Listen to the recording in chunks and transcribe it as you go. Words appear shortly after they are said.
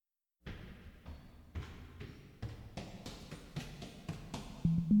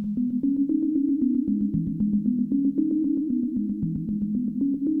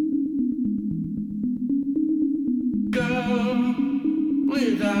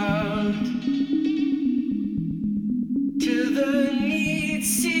out till the need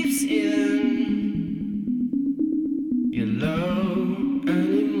seeps in. You're low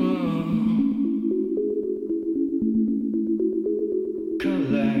anymore.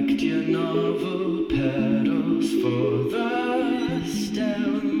 Collect your novel petals for the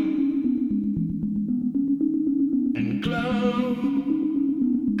stem and glow,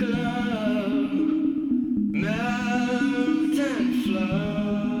 glow, melt and flow.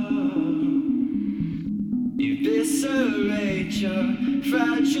 You eviscerate your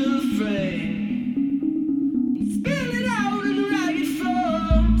fragile frame. Spill it out in a ragged flow.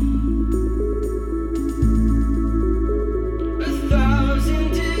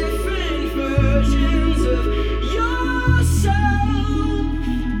 1,000 different versions of yourself.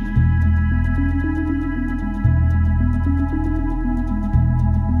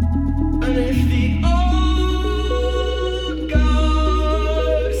 And if the old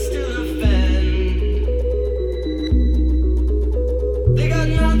gods still offend, they got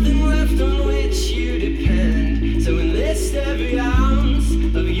nothing left on which you depend. So enlist every ounce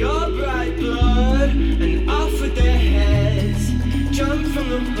of your bright blood and off with their heads. Jump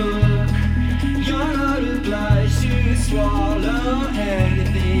from the hook. You're not obliged to swallow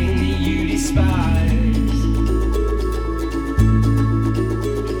anything that you despise.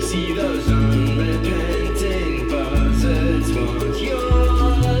 See those unrepenting buzzards want your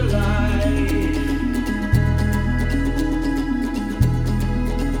life.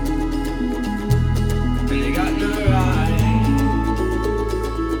 And they got no right.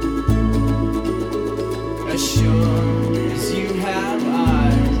 As sure as you have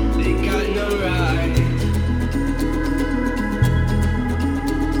eyes, they got no right.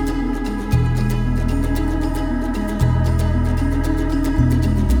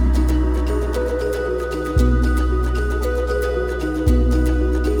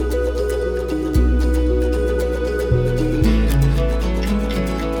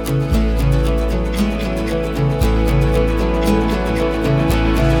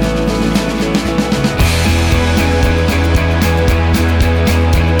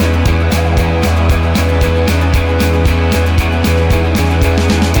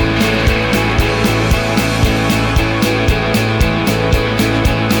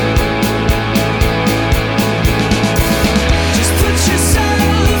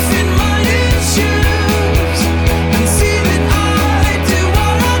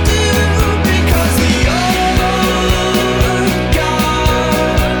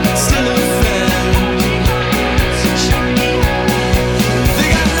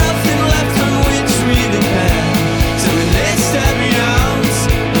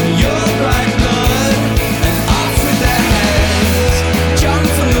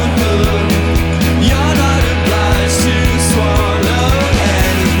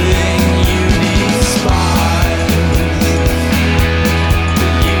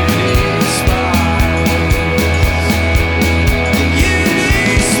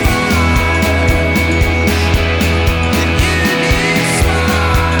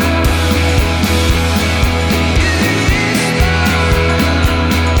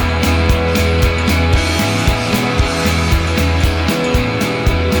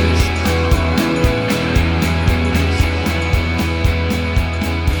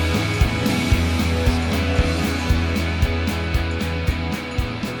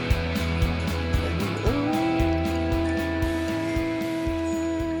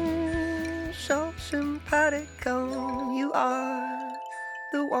 So simpatico, you are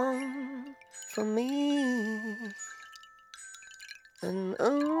the one for me. And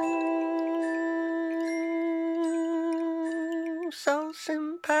so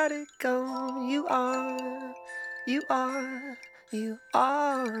simpatico, you are, you are, you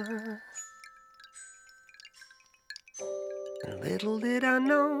are. And little did I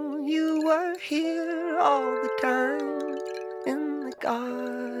know you were here all the time. In the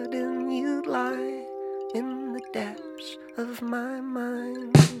garden you'd lie, in the depths of my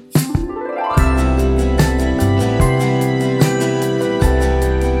mind.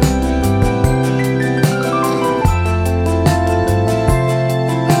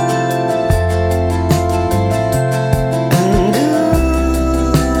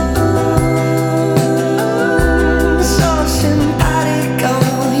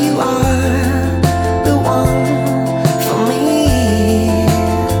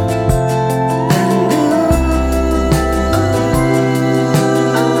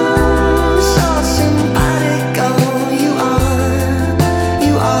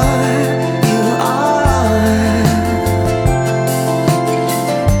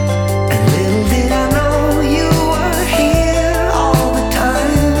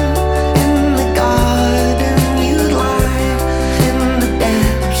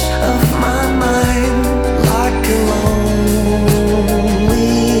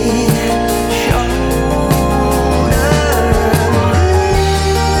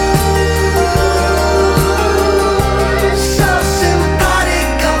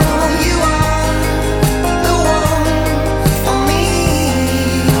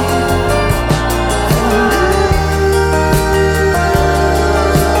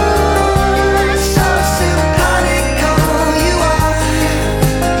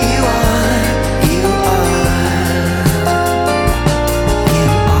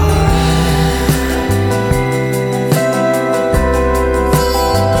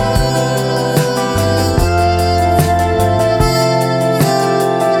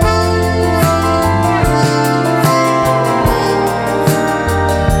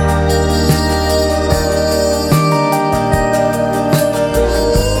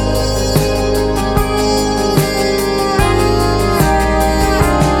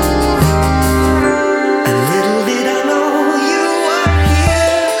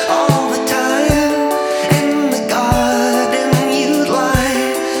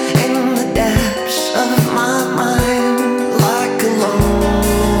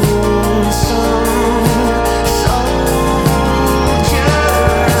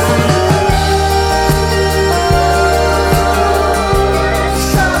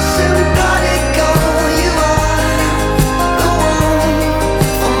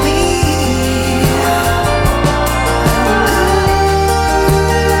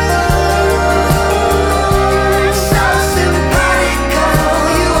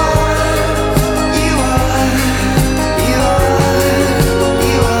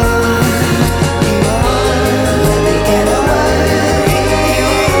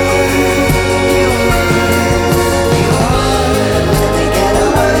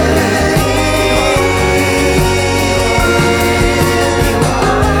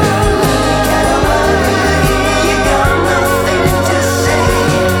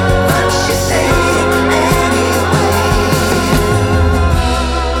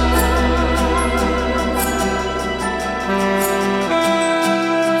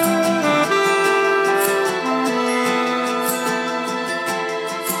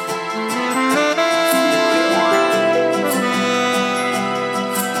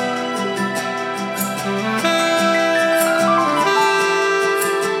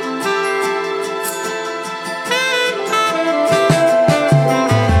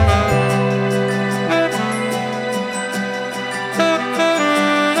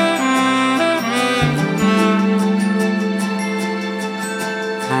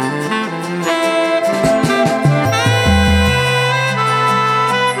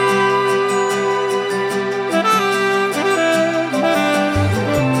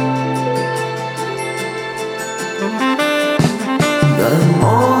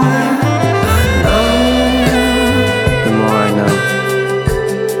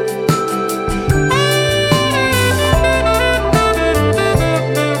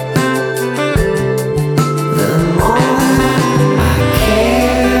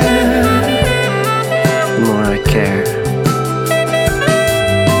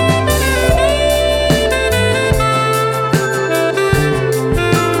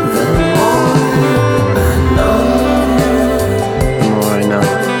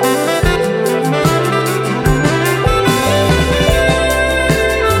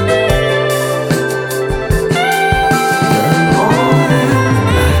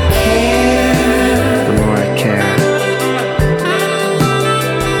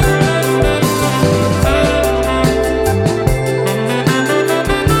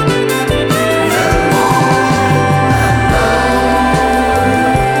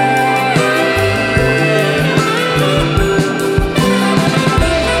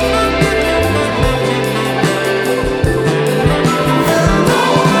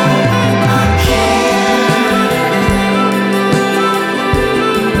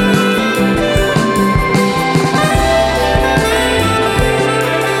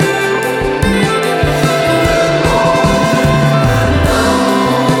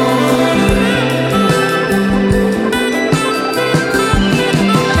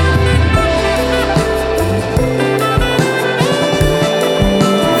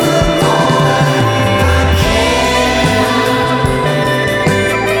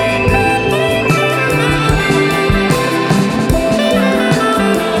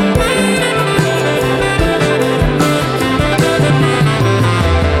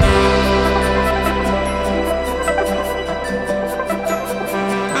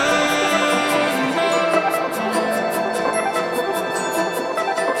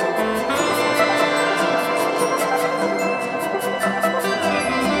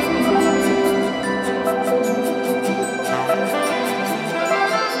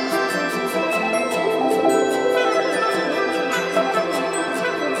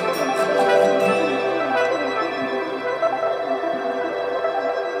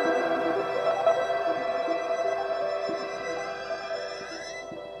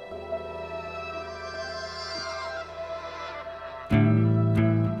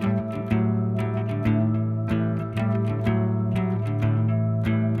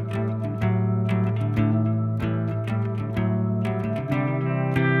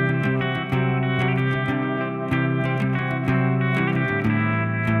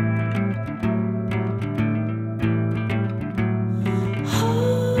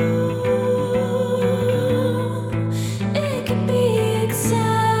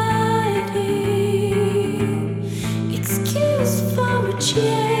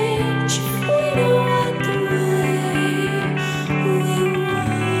 change if we don't want the way we want.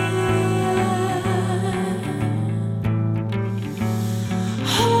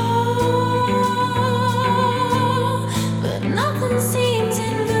 Oh, but nothing seems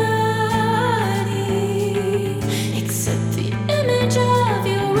inviting except the image of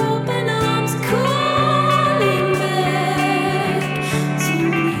your open arms calling back to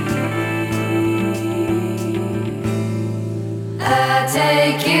me. I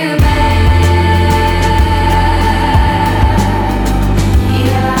take you back.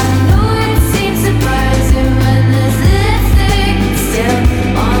 Yeah, I know it seems surprising when there's lipstick still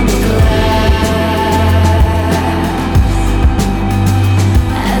on the glass,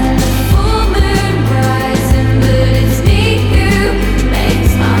 and the full moon rising, but it's me who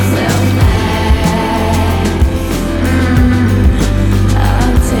makes myself mad.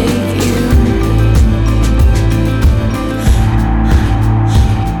 I'll take you.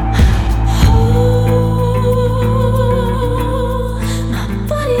 My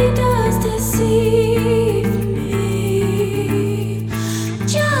body does deceive me,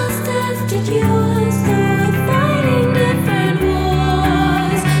 just as did yours, though we're fighting different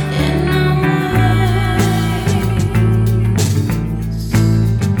wars in our ways.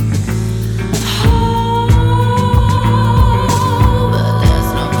 But there's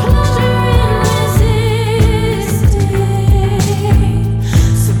no pleasure in resisting,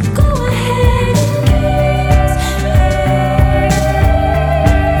 so go ahead and kiss me.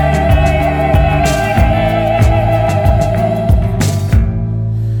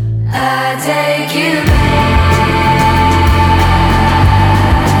 I take you back.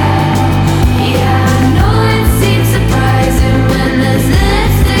 Yeah, I know it seems surprising when there's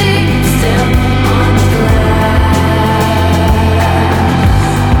lipstick still on the glass,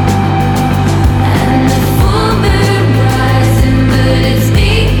 and the full moon rising, but it's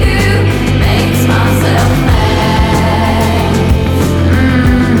me who makes myself mad.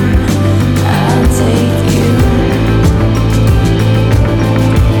 I'll take you.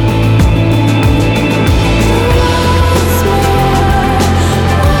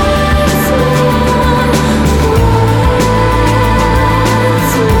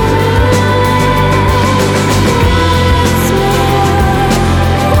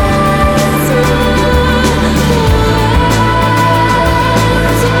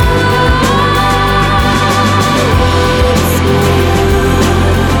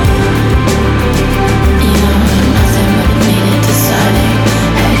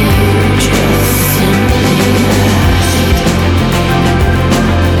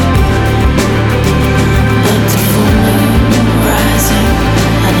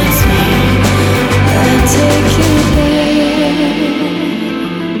 Once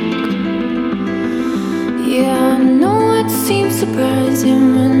yeah, I know it seems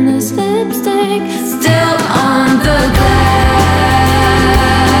surprising when there's lipstick still on the glass,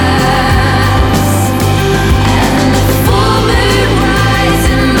 and the full moon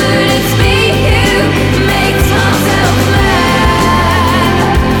rising, but it's me who makes myself mad.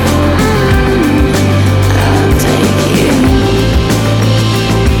 I'll take you.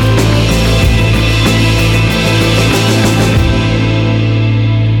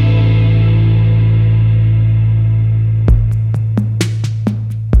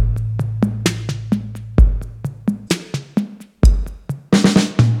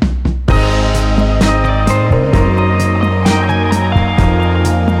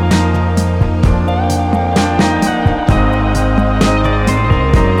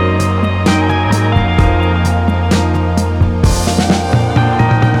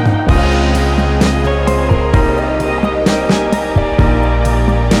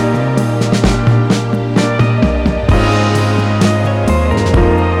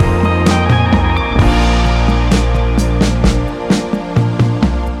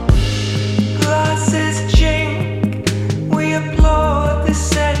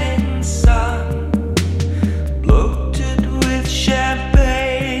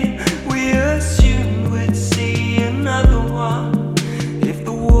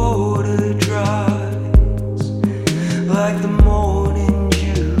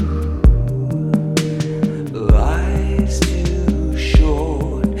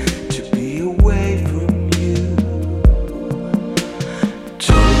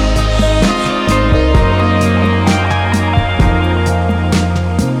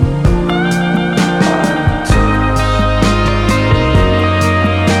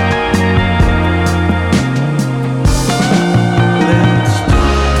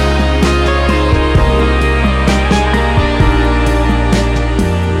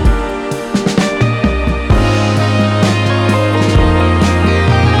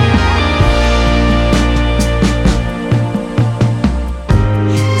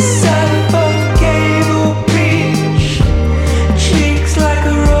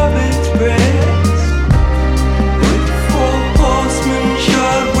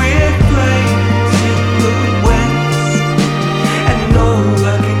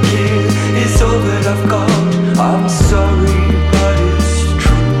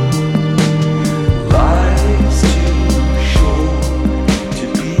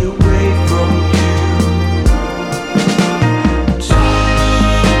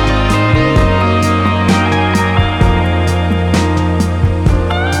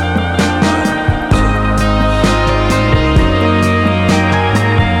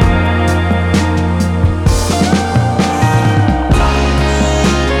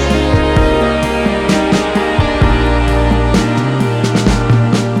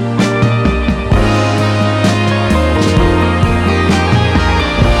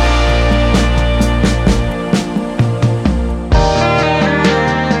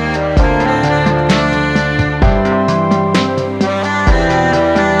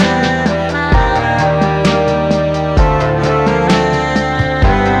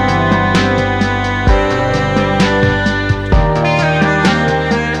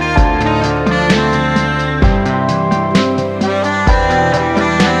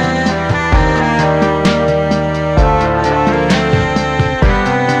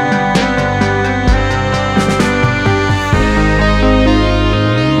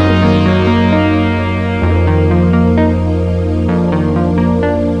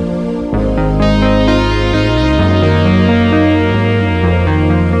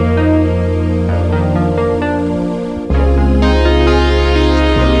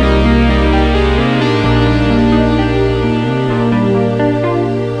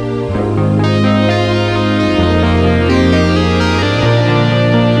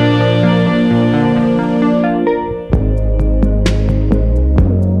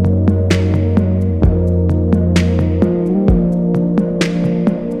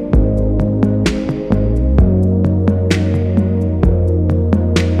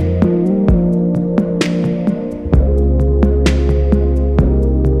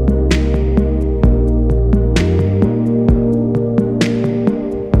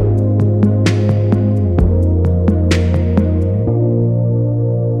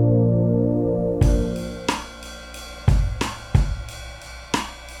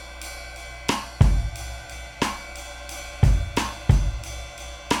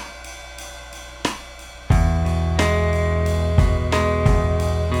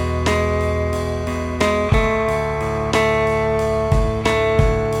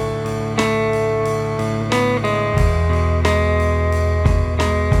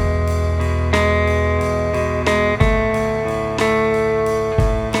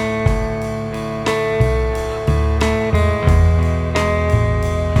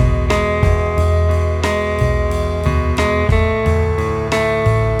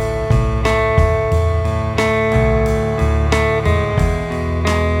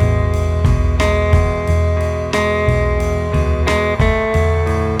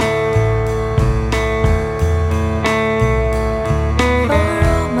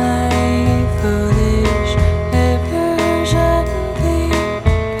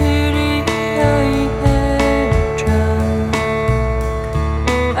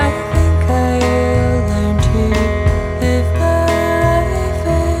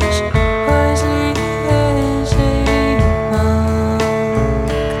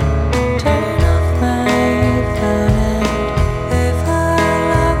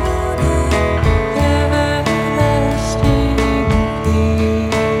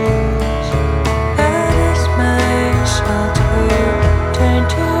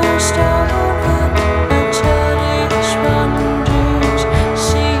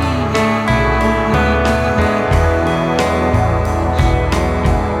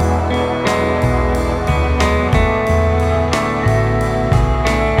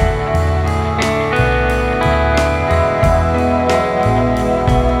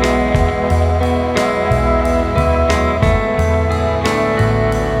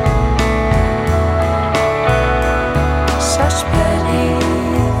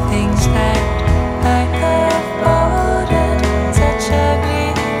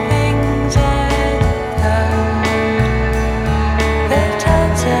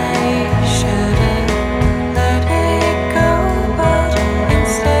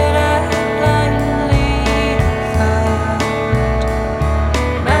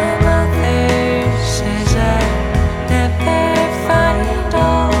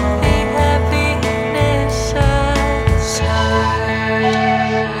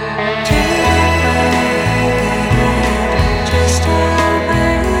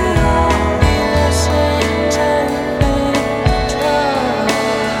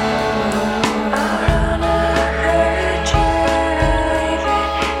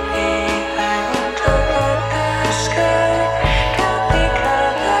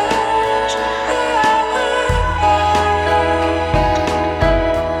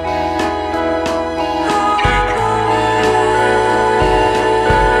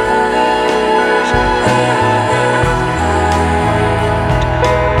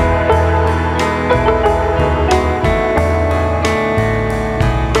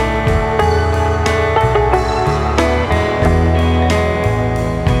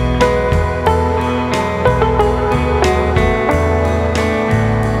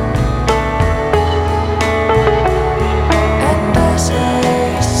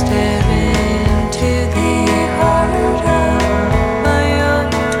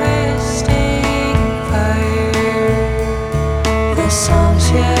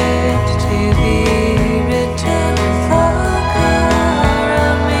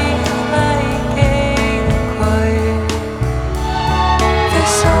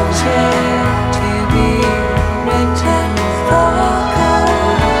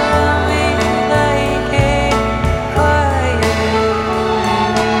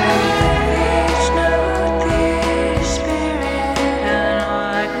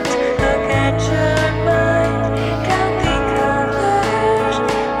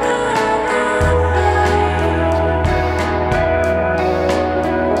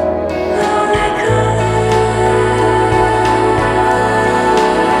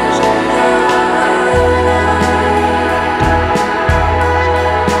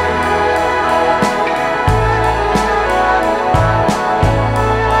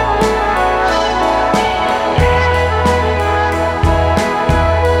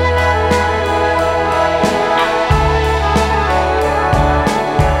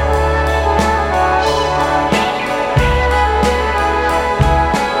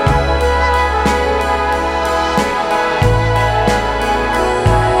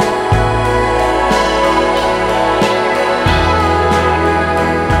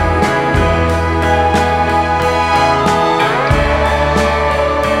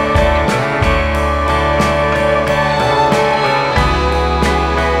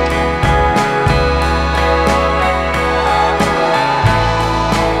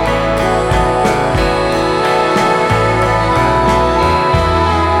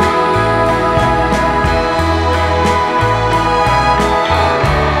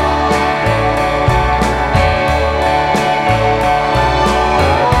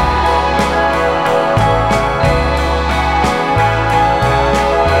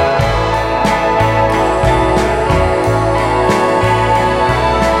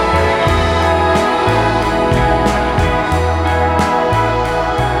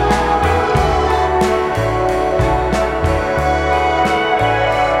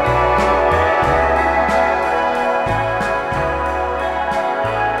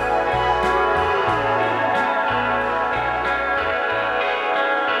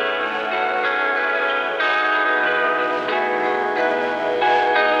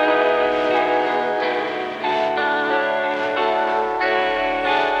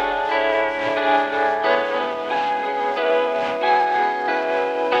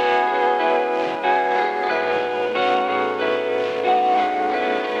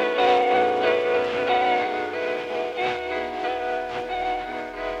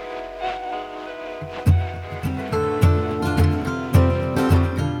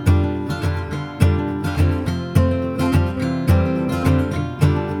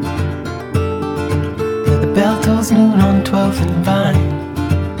 The bell tolls noon on 12th and Vine,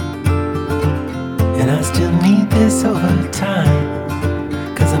 and I still need this overtime.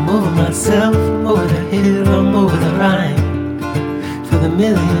 Cause I'm over myself, I'm over the hill, I'm over the Rhine. For the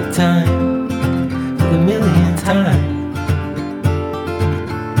millionth time, for the millionth time.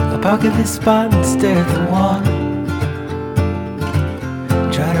 I park at this spot and stare at the wall.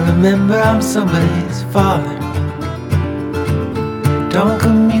 Try to remember I'm somebody's father. Don't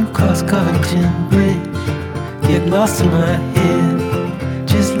commute cross Covington Bridge. Get lost in my head,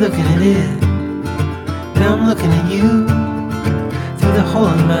 just looking at it. Now I'm looking at you through the hole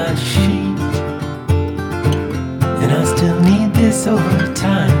in my sheet. And I still need this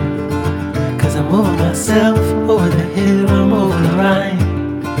overtime. Cause I'm over myself, over the hill, I'm over the Rhine.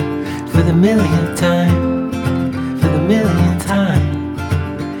 For the millionth time, for the millionth time.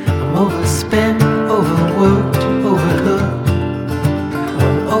 I'm overspent, overworked, overlooked.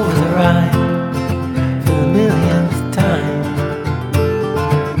 I'm over the Rhine. For the millionth time.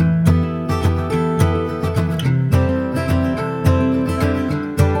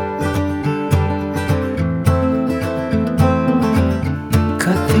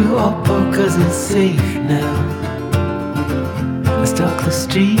 Cut through Oppo cause it's safe now. I stalk the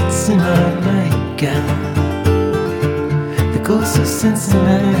streets in my nightgown. The ghost of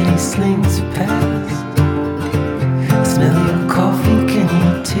Cincinnati slings past. I smell your coffee, can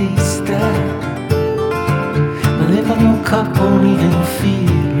you taste that? My lip on your cup won't even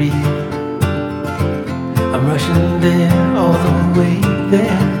feel real. I'm rushing there, all the way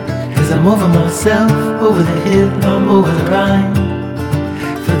there. Cause I'm over myself, over the hill, I'm over the Rhine.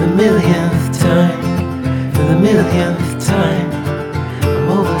 For the millionth time, for the millionth time. I'm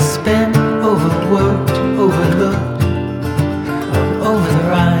overspent, overworked, overlooked. I'm over the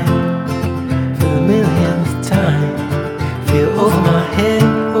Rhine. For the millionth time. Feel over my head,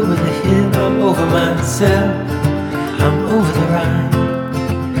 over the hill, I'm over myself. I'm over the Rhine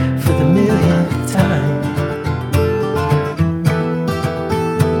for the millionth time.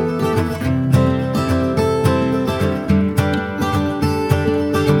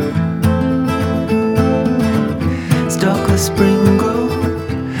 Stalk a spring grove,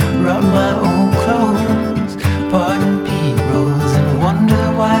 rob my old clothes, pardon B-rolls and wonder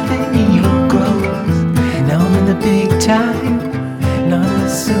why the evil grows. Now I'm in the big time, not a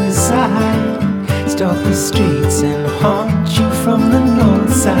suicide. Stalk the streets and haunt you from the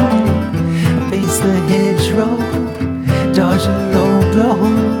north side. Face the hedgerow, dodge the low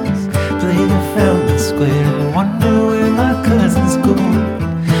blows, play the fountain square and wonder where my cousins go.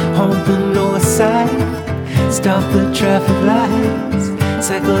 Haunt the north side, stop the traffic lights,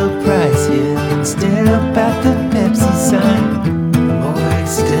 cycle a price here and stare up at the Pepsi sign. I'm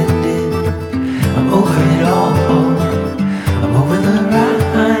overextended, I'm over it all. I'm over the Rhine.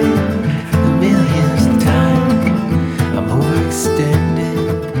 Millionth time, I'm overextended,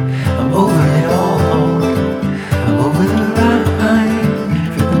 I'm over it all. I'm over the Rhine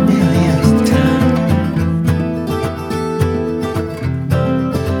for the millionth time.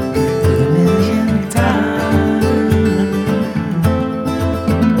 For the millionth time.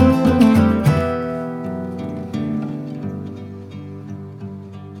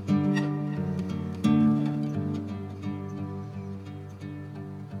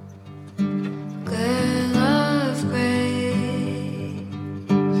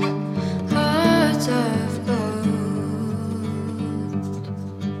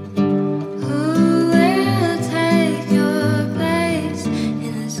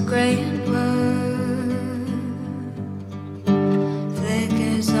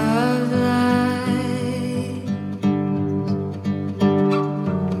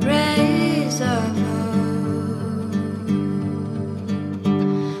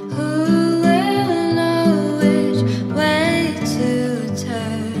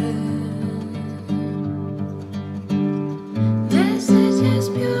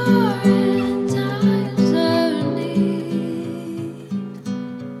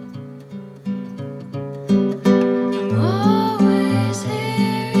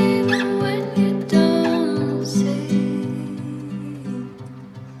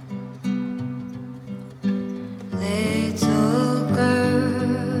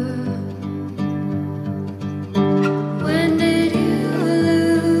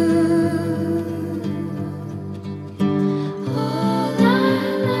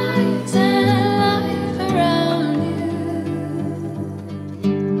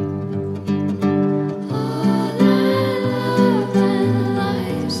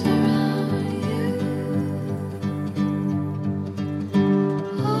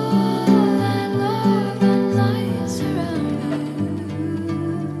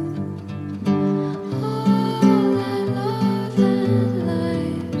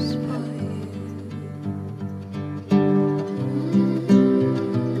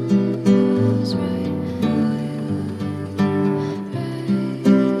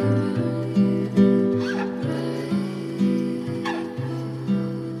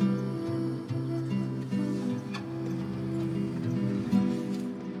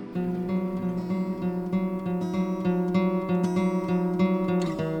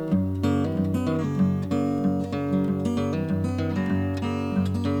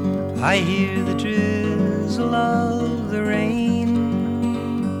 I hear the drizzle of the rain,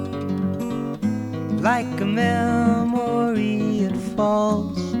 like a memory it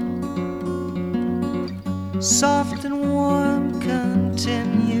falls, soft and warm,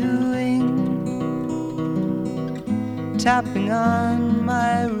 continuing, tapping on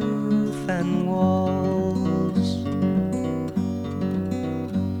my roof and walls.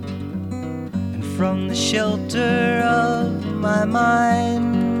 And from the shelter of my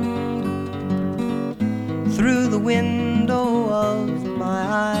mind, through the window of my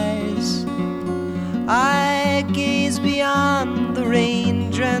eyes, I gaze beyond the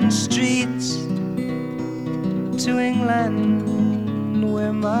rain-drenched streets to England,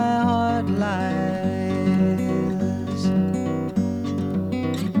 where my heart lies.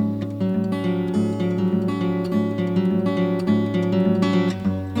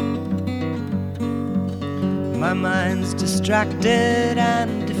 My mind's distracted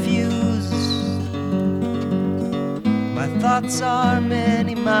and diffused. My thoughts are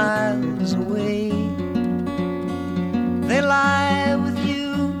many miles away. They lie with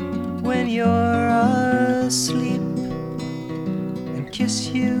you when you're asleep, and kiss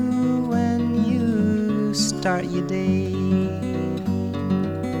you when you start your day.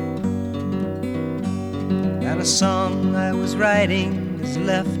 And a song I was writing is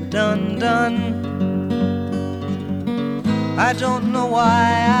left undone. I don't know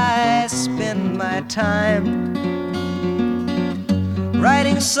why I spend my time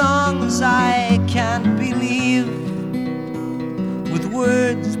writing songs I can't believe, with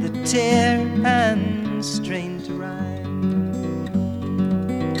words that tear and strain to rhyme.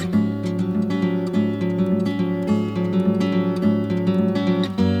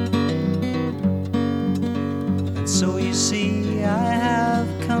 And so you see, I have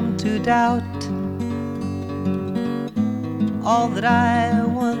come to doubt all that I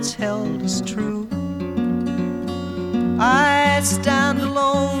once held as true. I stand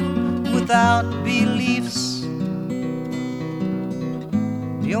alone without beliefs.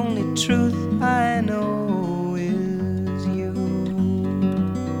 The only truth I know is you.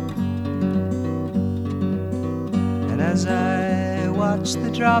 And as I watch the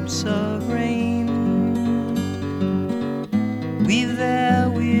drops of rain weave their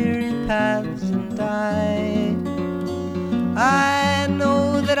weary paths and I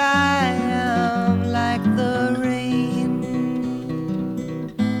know that I am like the rain,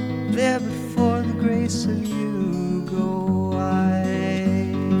 there before the grace of you go I.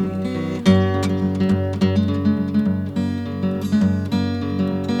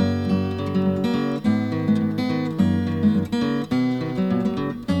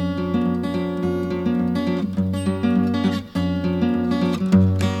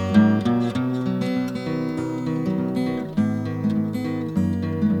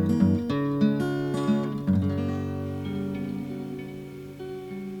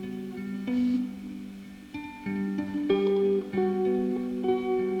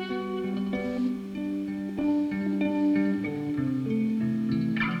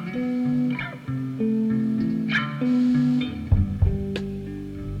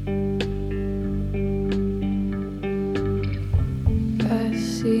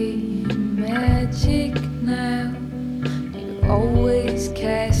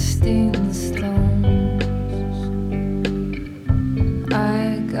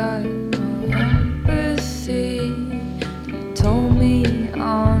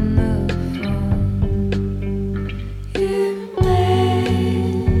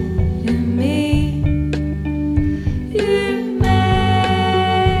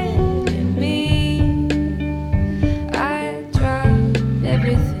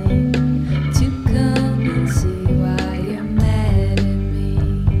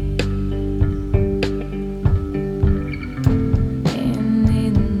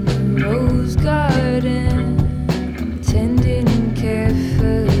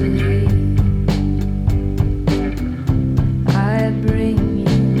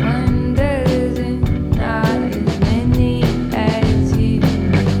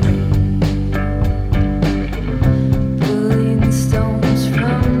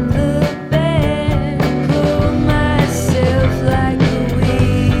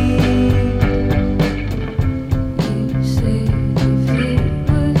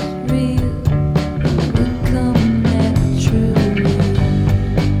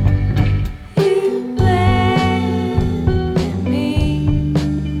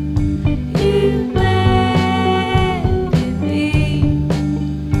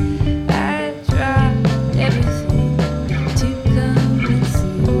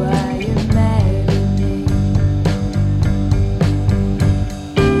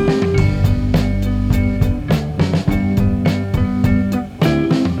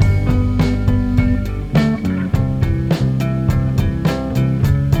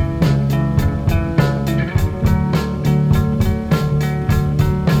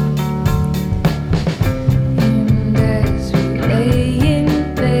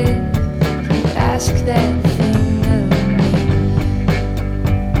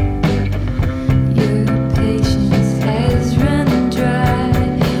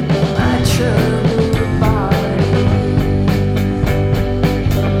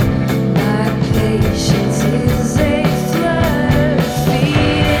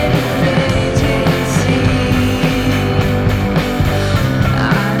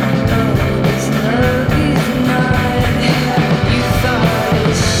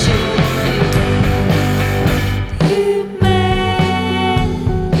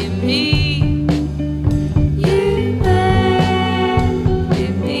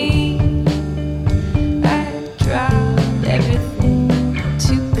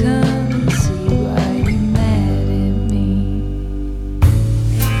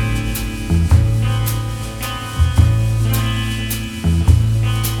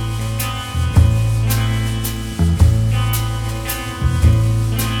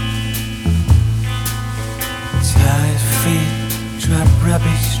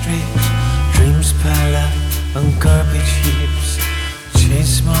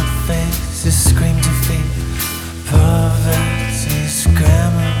 to scream defeat. Poverty's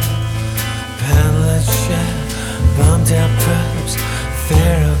grammar, paneled share, bombed out probes,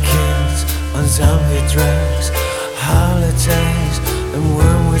 feral kids on zombie drugs, holidays and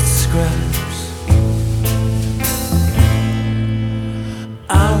wormwood scrubs.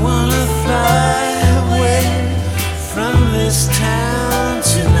 I wanna fly away from this town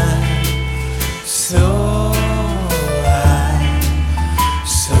tonight, so high,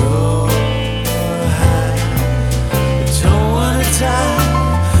 so high. I don't wanna die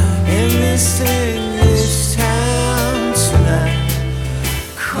in this English town tonight,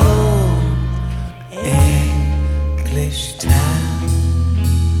 cold English town.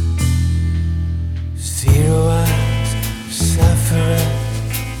 Zero eyes, suffering,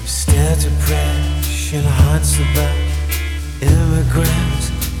 still depression haunts the back. Immigrants,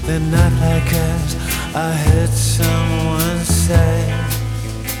 they're not like us, I heard someone say.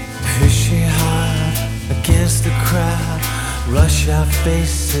 Pushing hard against the crowd, rush our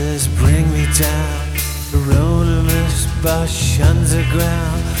faces, bring me down. Erroneous bush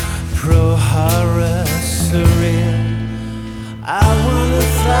underground, pro-horror surreal. I wanna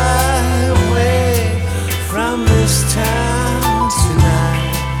fly away from this town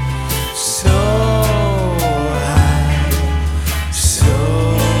tonight, so high, so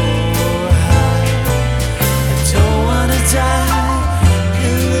high. I don't wanna die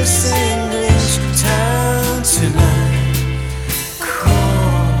in this English town tonight,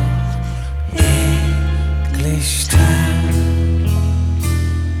 cold English town.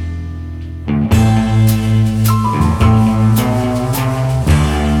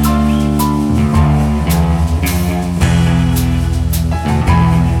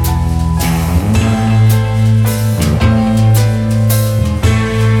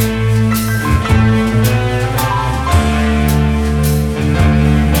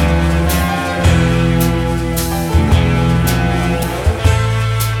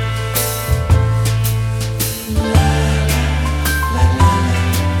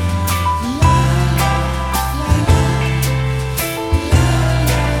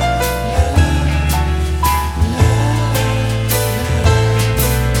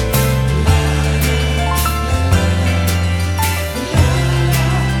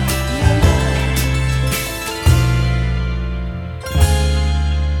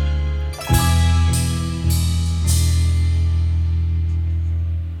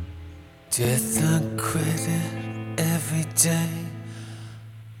 Death unquitted every day,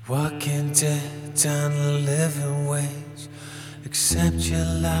 walking dead down the living wage. Accept your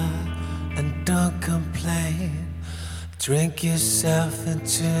lot and don't complain. Drink yourself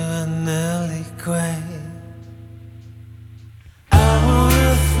into an early grave. I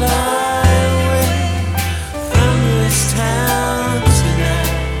wanna fly away from this town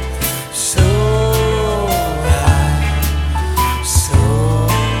tonight, so high, so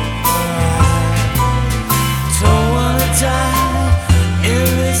die in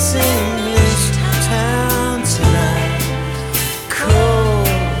this English town tonight, cold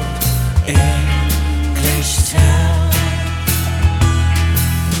English town.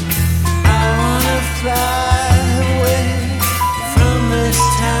 I wanna fly away from this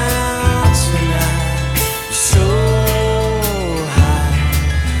town tonight, so high,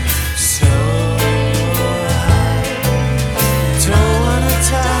 so high. Don't wanna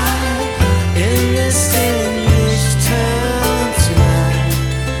die in this English town tonight,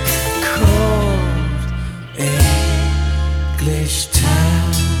 cold English town.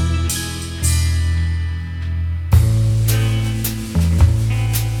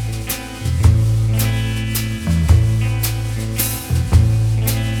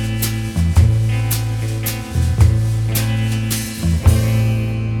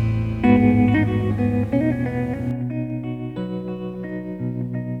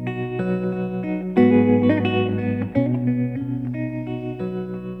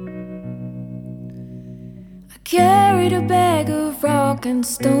 Carried a bag of rock and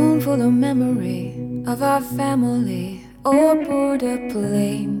stone full of memory of our family, or board a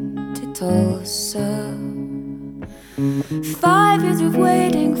plane to Tulsa. 5 years of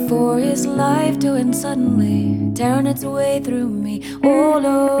waiting for his life to end suddenly, tearing its way through me all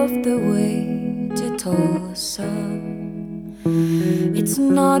of the way to Tulsa. It's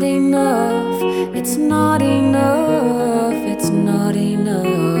not enough, it's not enough, it's not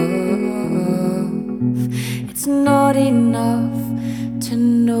enough. It's not enough to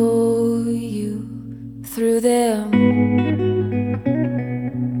know you through them.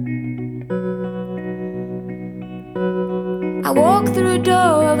 I walk through a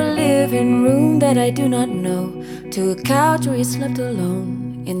door of a living room that I do not know, to a couch where he slept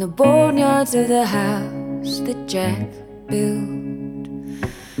alone in the boneyards of the house that Jack built.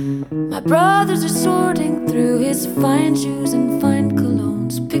 My brothers are sorting through his fine shoes and fine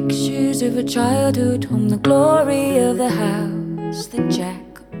colognes, pictures of a childhood home, the glory of the house that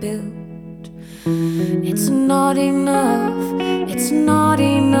Jack built. It's not enough, it's not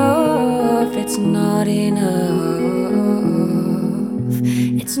enough, it's not enough,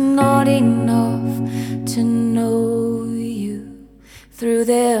 it's not enough to know you through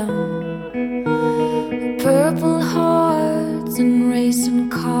them purple hearts and racing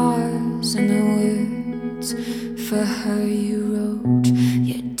cars and the words for her you wrote.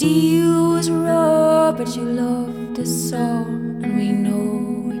 Your deal was raw, but you loved us all, and we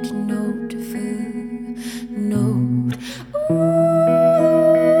know each note for note.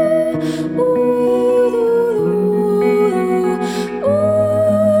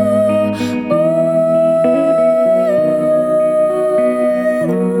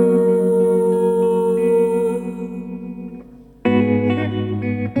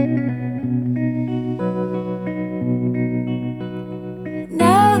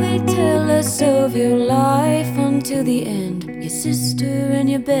 Of your life until the end, your sister and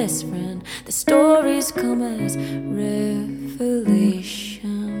your best friend, the stories come as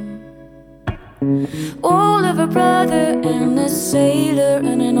revelation. All of a brother and a sailor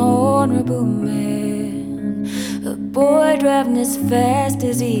and an honorable man, a boy driving as fast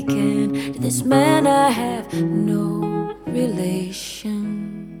as he can. To this man I have no relation.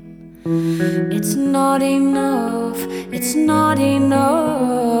 It's not enough, it's not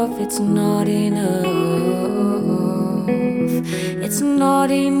enough, it's not enough, it's not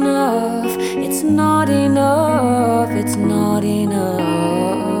enough, it's not enough, it's not enough,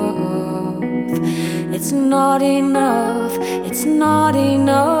 it's not enough, it's not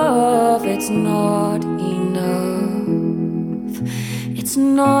enough, it's not enough, it's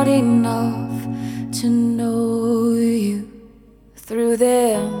not enough to know you through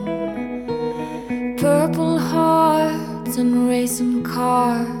them purple hearts and racing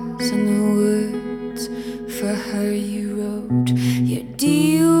cars and the words for her you wrote. Your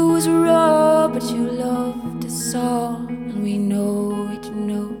deal was raw, but you loved us all, and we know each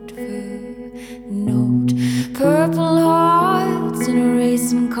note for note. Purple hearts and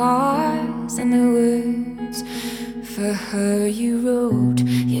racing cars and the words for her you wrote.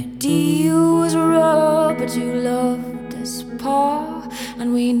 Your deal was raw, but you loved us, Paul,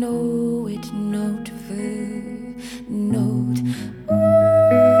 and we know each note for note.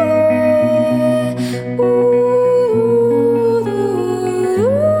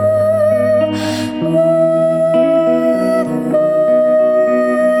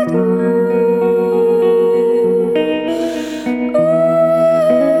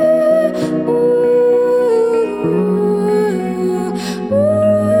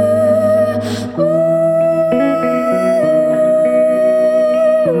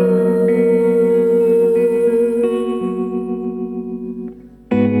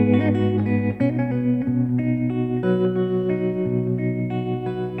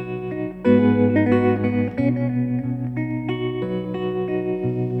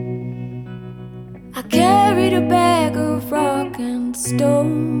 I carried a bag of rock and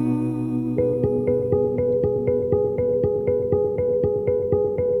stone.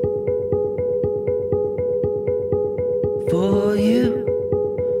 For you,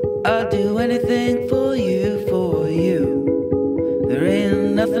 I'll do anything for you, for you. There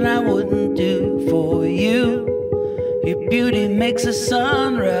ain't nothing I wouldn't do for you. Your beauty makes the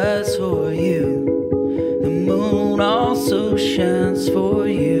sun rise for you. The moon also shines for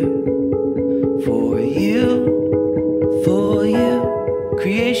you. For you, for you.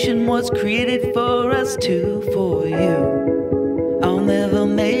 Creation was created for us two, for you. I'll never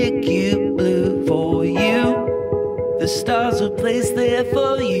make you blue, for you. The stars were placed there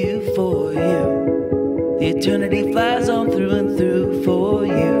for you, for you. The eternity flies on through and through for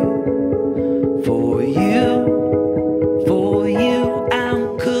you. For you, for you.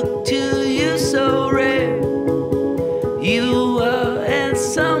 I'm cooked to you so rare. You are, and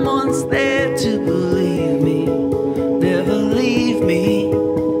someone's there to believe me. Never leave me.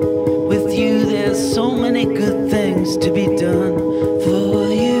 With you there's so many good things to be done for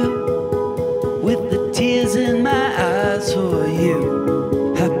you. With the tears in my eyes for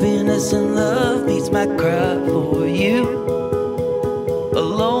you. Happiness and love meets my cry for you.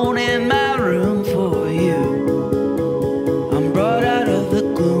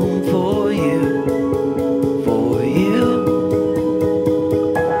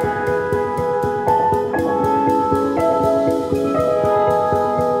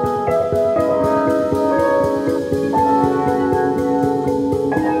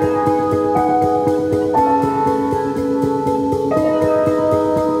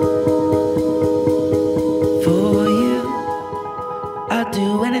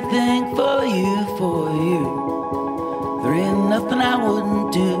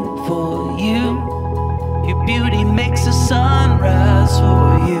 stars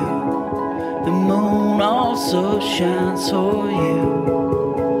for you. The moon also shines for you.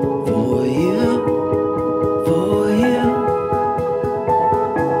 For you, for you.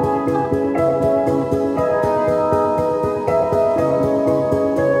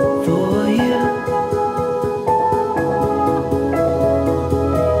 For you.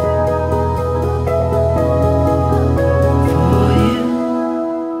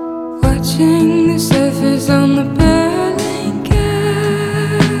 Watching the surface on the burning gas.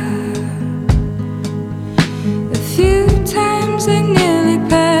 A few times I nearly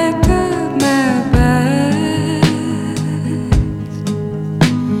packed up my bags.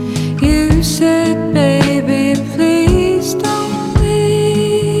 You said, baby, please don't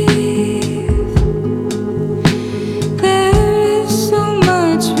leave. There is so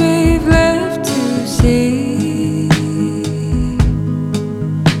much we've left to see.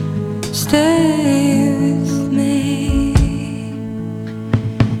 Stay with me.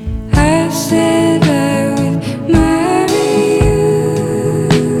 I said I would marry you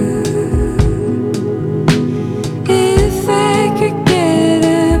if I could get a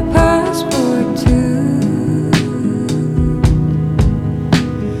passport too.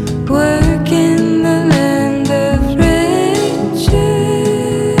 Work in the land of riches.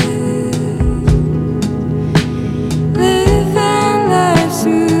 Live our lives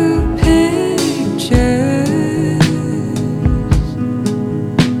through pictures,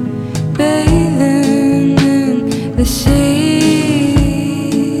 bathing in the sea,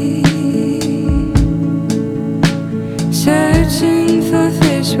 searching for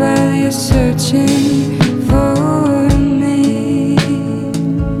fish while you're searching for me.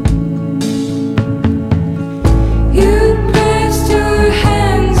 You pressed your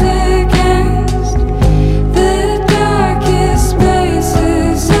hands against the darkest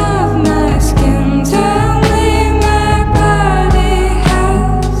places of my skin. Tell me my body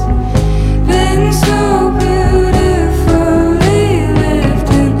has been so beautifully lived,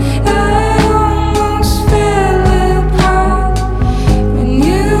 and I almost fell apart when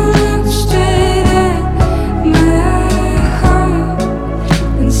you looked straight at my heart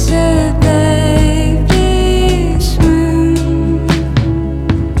and said, baby, swim.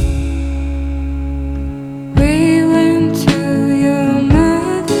 We went to your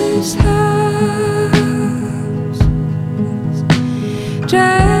mother's house,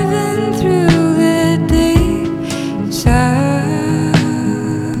 driving through the deep south,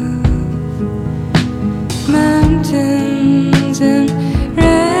 mountains and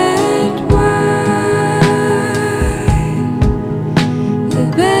red wine, the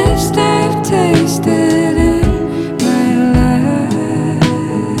best I've tasted in my life.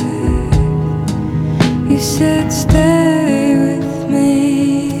 You said, stay with me.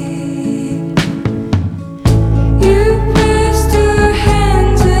 You pressed your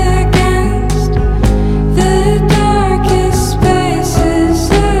hands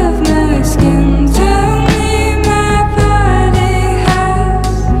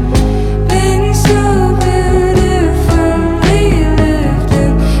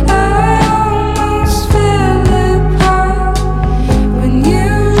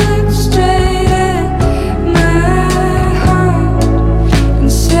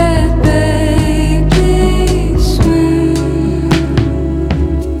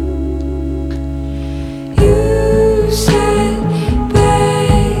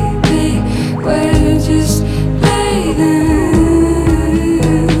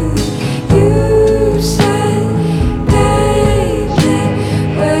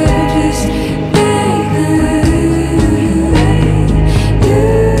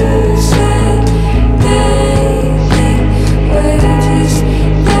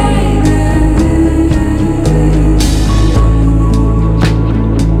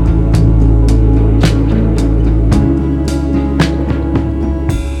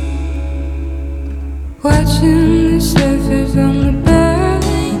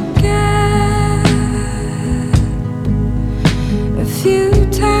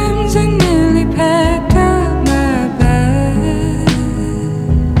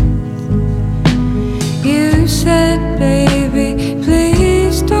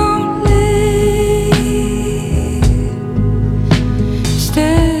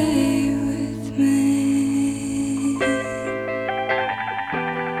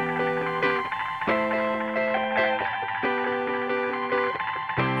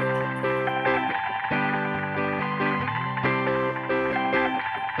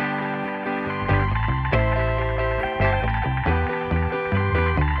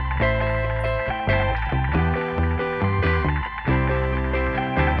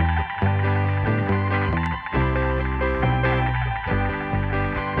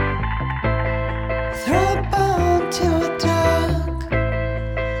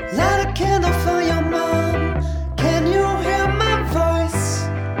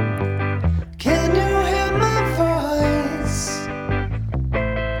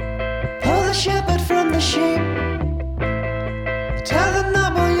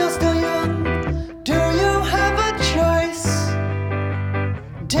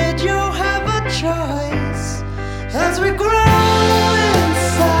we grow.